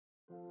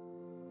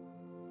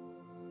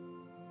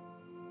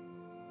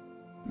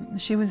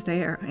she was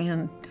there,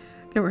 and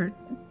there were...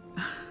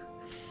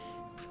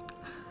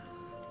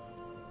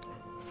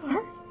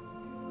 Sorry.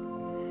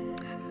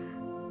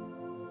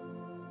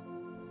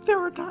 There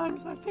were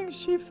times I think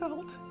she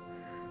felt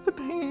the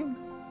pain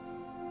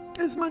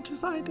as much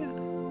as I did.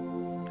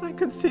 I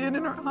could see it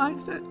in her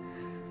eyes that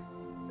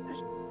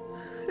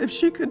if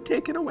she could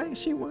take it away,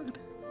 she would.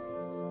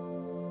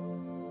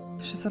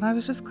 She said, I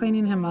was just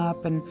cleaning him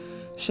up and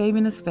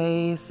shaving his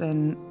face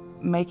and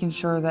making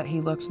sure that he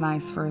looked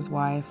nice for his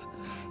wife.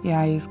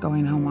 Yeah, he's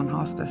going home on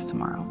hospice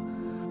tomorrow.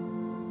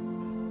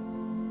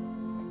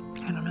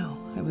 I don't know.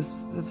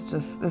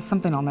 It's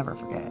something I'll never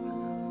forget.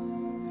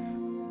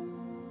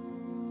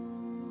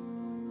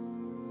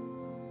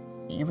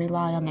 You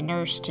rely on the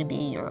nurse to be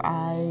your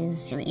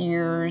eyes, your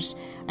ears,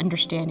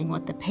 understanding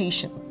what the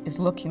patient is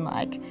looking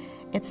like.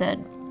 It's a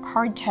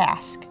hard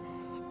task,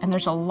 and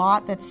there's a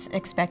lot that's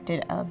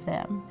expected of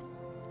them.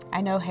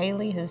 I know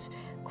Haley has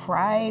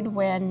cried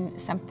when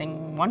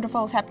something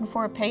wonderful has happened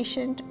for a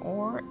patient,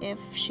 or if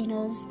she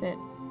knows that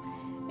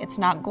it's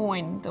not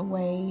going the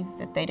way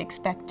that they'd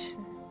expect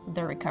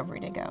their recovery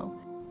to go.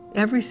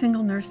 Every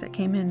single nurse that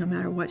came in, no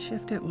matter what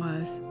shift it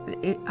was,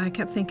 I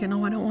kept thinking,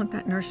 oh, I don't want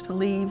that nurse to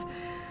leave.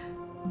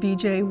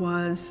 BJ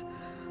was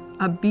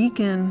a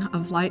beacon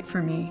of light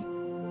for me.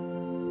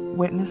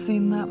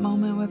 Witnessing that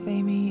moment with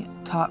Amy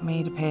taught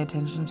me to pay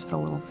attention to the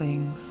little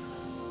things.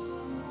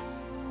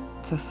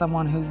 To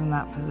someone who's in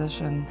that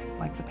position,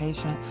 like the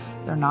patient,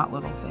 they're not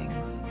little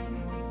things.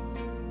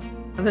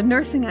 The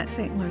nursing at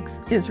St. Luke's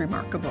is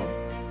remarkable.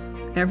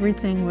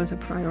 Everything was a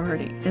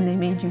priority, and they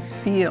made you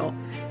feel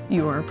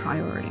you were a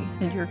priority,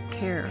 and your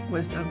care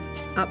was of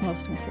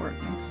utmost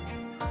importance.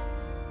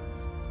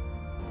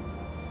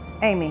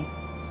 Amy.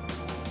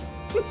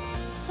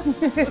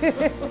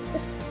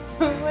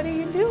 What are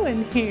you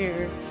doing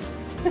here?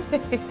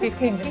 Just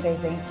came to say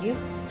thank you,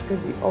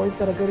 because you always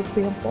set a good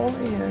example,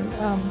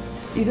 and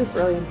you just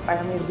really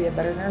inspire me to be a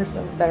better nurse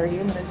and a better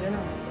human in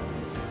general.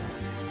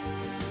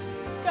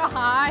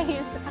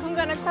 Guys, I'm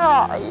gonna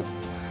cry.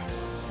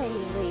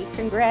 Haley,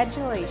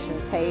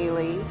 congratulations,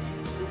 Haley.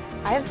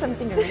 I have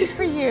something to read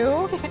for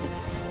you.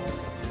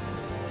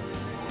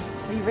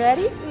 Are you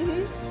ready?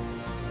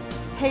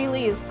 Mm-hmm.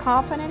 Haley is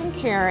confident and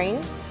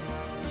caring.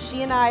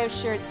 She and I have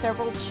shared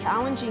several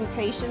challenging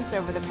patients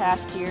over the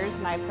past years,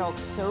 and I felt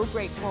so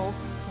grateful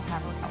to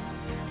have her help.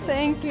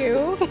 Thank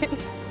you.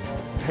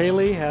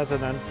 Haley has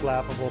an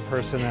unflappable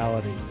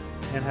personality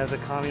and has a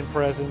calming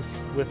presence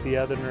with the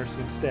other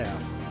nursing staff.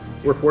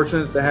 We're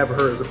fortunate to have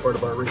her as a part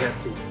of our rehab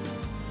team.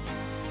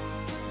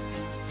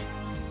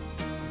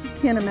 I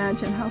can't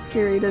imagine how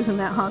scary it is in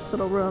that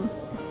hospital room.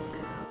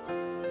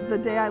 The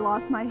day I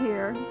lost my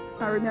hair,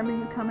 I remember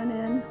you coming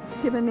in,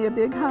 giving me a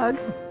big hug.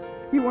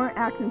 You weren't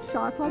acting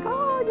shocked like,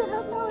 oh, you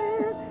have no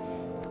hair.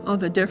 Oh,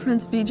 the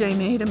difference BJ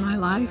made in my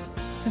life,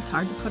 it's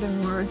hard to put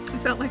in words. I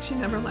felt like she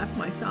never left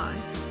my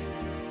side.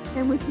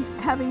 And with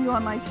having you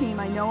on my team,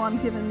 I know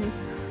I'm giving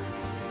this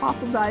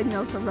awful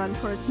diagnosis a run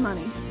for its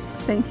money.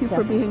 Thank you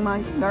for being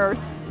my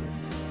nurse.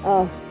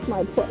 Oh,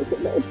 my pleasure,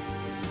 babe.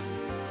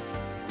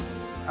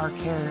 Our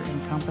care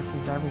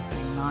encompasses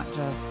everything, not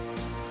just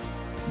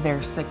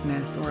their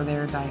sickness or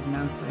their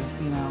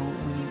diagnosis. You know,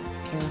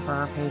 we care for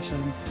our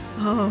patients.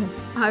 Oh,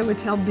 I would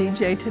tell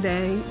BJ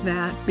today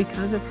that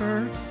because of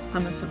her,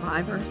 I'm a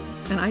survivor.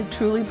 And I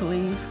truly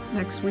believe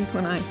next week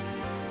when I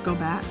go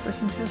back for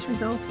some test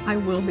results, I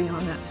will be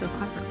on that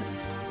survivor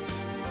list.